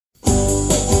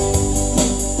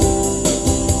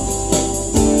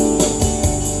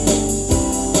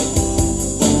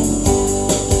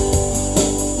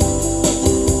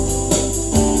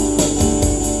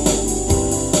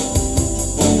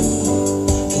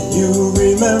You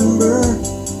remember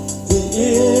the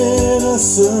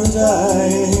innocent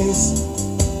eyes.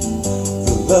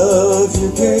 The love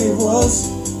you gave was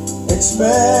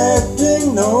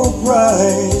expecting no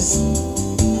prize.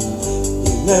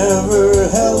 You never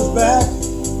held back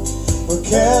or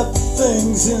kept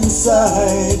things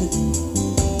inside.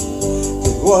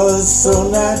 It was so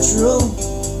natural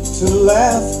to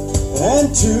laugh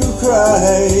and to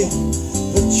cry.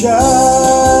 The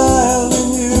child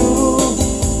in you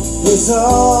is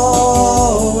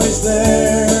always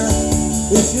there.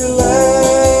 If you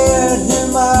let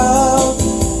him out,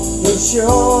 he'll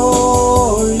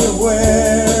show you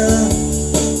where.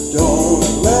 Don't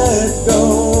let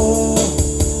go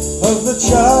of the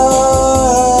child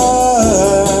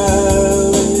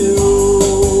in you.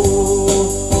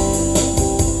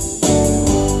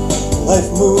 Life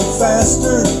moved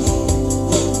faster,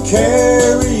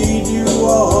 carried you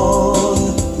on,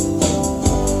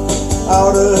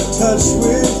 out of touch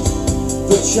with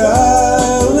the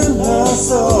child in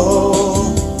us all.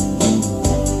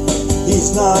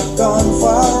 He's not gone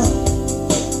far,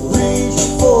 reach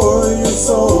for your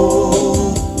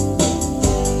soul.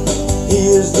 He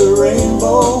is the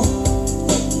rainbow,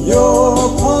 you're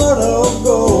part of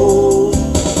gold.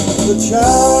 The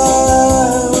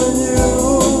child in you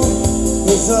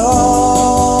is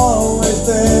always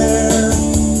there.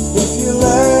 If you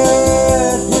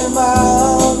let him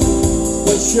out,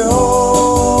 he'll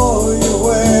show you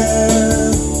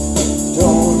where.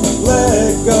 Don't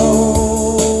let go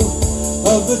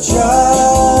of the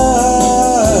child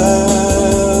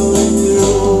in you.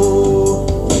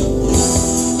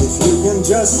 If you can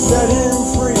just set him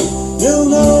free, he'll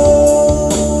know.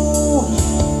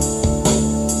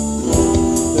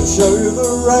 He'll show you the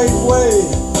right way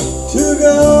to go.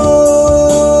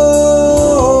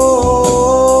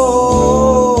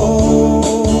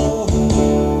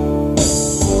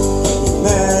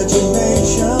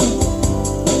 Imagination,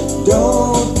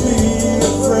 don't be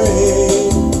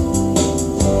afraid.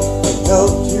 It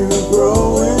helped you grow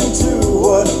into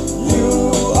what you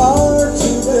are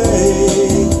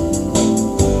today.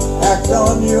 Act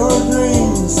on your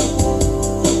dreams,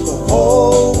 the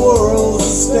whole world's a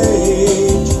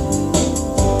stage.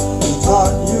 He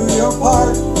taught you your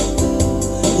part,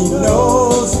 he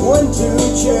knows when to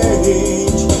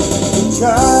change. The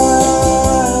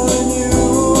child in you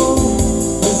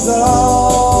is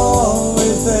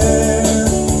always there.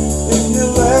 If you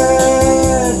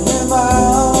let him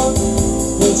out,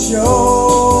 he'll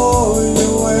show you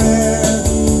where.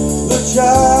 The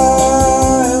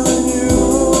child in you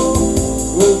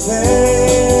will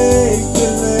take